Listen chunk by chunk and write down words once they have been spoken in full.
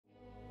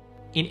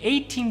In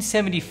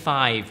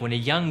 1875, when a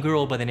young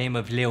girl by the name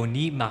of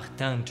Léonie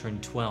Martin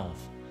turned 12,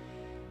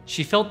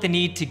 she felt the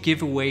need to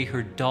give away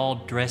her doll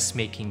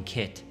dressmaking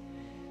kit,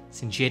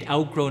 since she had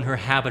outgrown her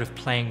habit of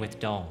playing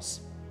with dolls,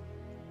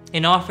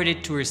 and offered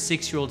it to her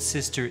 6-year-old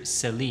sister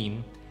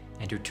Celine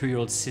and her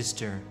 2-year-old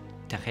sister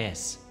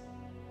Thérèse.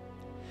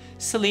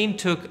 Celine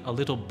took a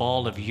little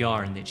ball of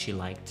yarn that she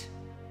liked.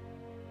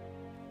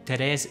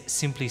 Thérèse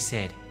simply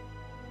said,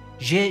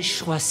 "J'ai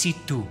choisi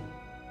tout.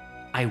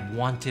 I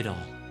want it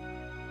all,"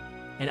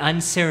 and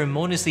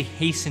unceremoniously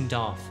hastened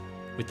off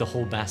with the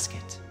whole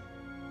basket.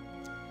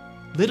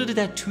 Little did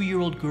that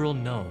 2-year-old girl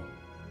know,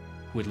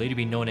 who would later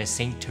be known as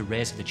Saint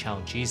Therese of the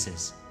Child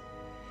Jesus,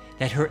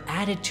 that her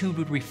attitude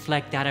would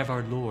reflect that of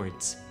our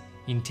Lord's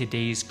in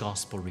today's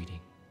Gospel reading.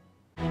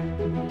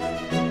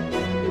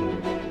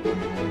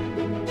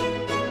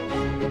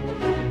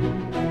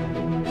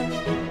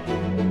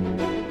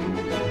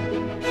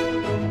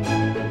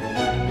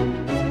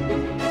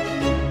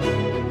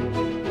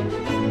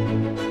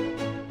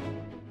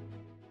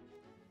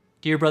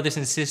 Dear brothers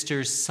and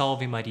sisters,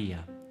 Salve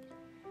Maria.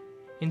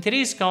 In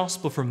today's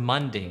Gospel for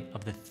Monday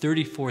of the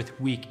 34th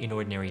week in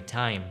Ordinary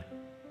Time,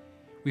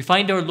 we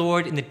find our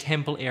Lord in the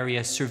temple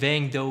area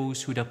surveying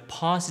those who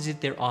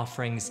deposited their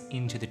offerings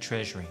into the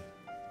treasury.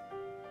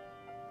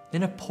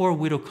 Then a poor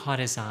widow caught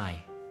his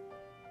eye.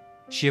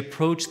 She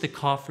approached the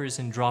coffers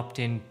and dropped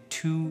in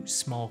 2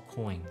 small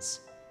coins,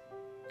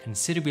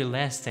 considerably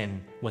less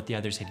than what the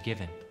others had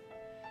given.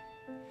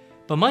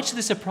 But much to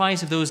the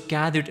surprise of those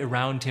gathered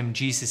around him,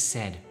 Jesus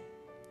said,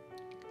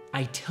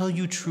 "I tell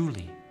you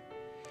truly,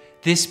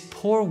 this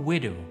poor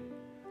widow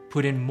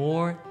put in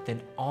more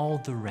than all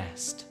the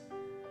rest."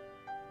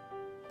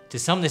 To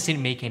some, this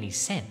didn't make any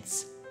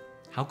sense.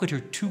 How could her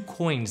 2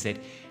 coins that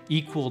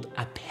equaled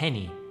a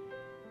penny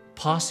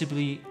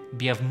possibly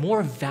be of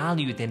more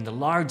value than the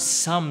large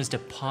sums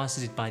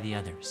deposited by the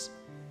others?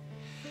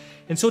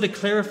 And so, to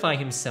clarify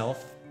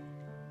himself,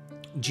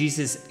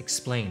 Jesus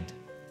explained,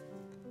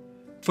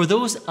 "For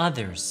those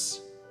others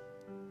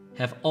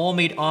have all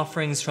made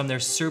offerings from their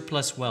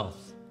surplus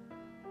wealth,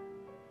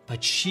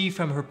 but she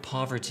from her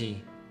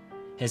poverty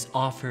has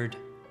offered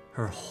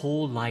her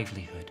whole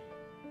livelihood."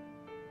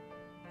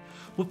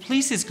 What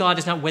pleases God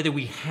is not whether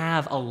we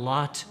have a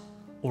lot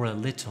or a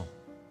little,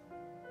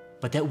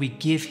 but that we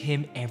give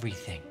him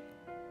everything.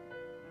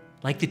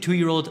 Like the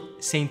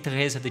 2-year-old Saint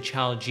Therese of the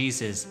Child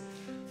Jesus,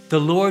 the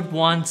Lord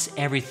wants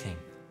everything.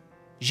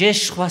 J'ai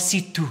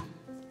choisi tout.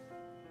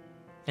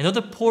 And though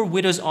the poor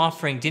widow's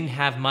offering didn't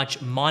have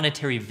much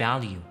monetary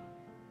value,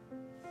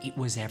 it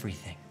was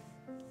everything.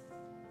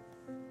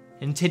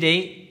 And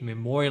today, in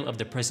memorial of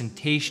the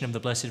presentation of the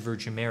Blessed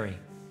Virgin Mary,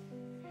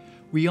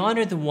 we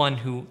honor the one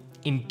who,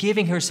 in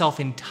giving herself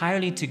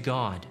entirely to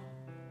God,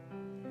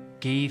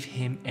 gave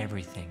him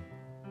everything.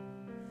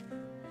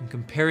 In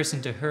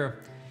comparison to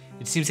her,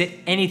 it seems that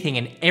anything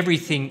and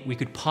everything we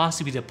could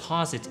possibly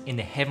deposit in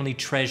the heavenly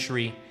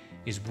treasury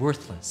is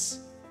worthless.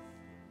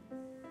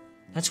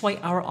 That's why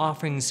our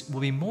offerings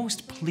will be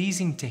most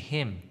pleasing to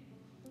him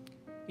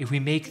if we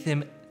make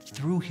them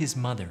through his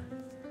mother.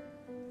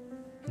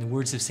 In the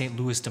words of St.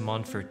 Louis de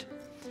Montfort,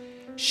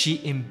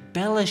 she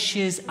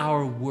embellishes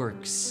our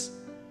works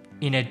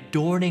in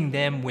adorning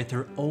them with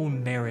her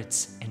own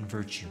merits and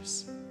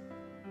virtues.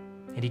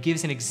 And he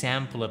gives an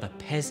example of a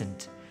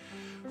peasant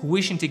who,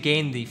 wishing to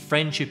gain the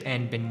friendship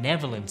and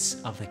benevolence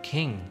of the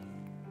king,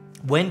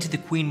 went to the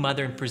Queen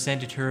Mother and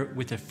presented her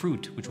with a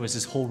fruit, which was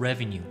his whole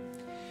revenue,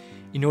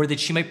 in order that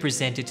she might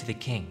present it to the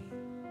king.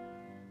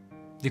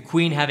 The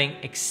queen, having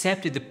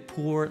accepted the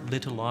poor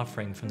little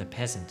offering from the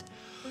peasant,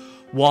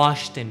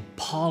 washed and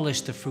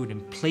polished the fruit,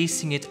 and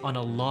placing it on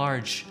a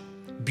large,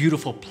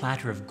 beautiful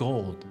platter of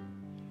gold,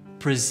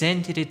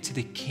 presented it to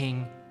the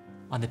king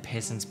on the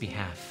peasant's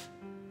behalf,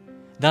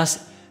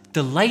 thus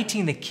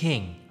delighting the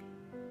king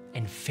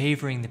and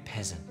favoring the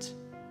peasant.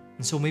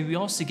 And so may we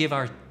also give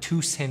our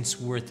 2 cents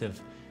worth of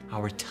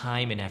our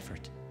time and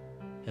effort,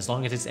 as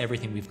long as it's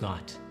everything we've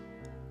got,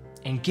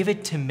 and give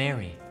it to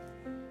Mary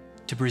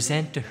to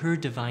present to her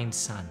divine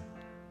Son.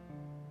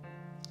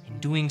 In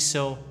doing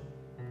so,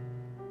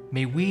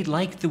 may we,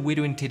 like the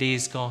widow in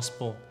today's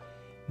Gospel,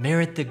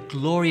 merit the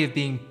glory of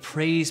being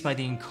praised by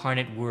the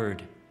incarnate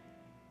Word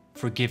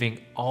for giving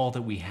all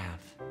that we have.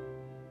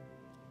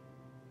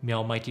 May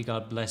Almighty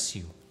God bless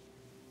you,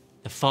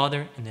 the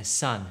Father and the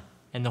Son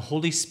and the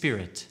Holy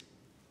Spirit.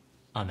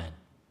 Amen.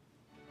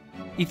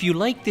 If you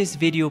like this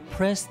video,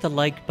 press the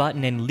like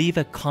button and leave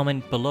a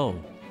comment below.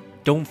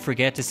 Don't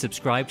forget to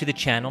subscribe to the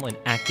channel and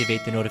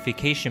activate the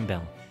notification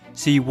bell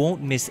so you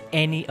won't miss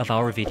any of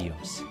our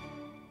videos.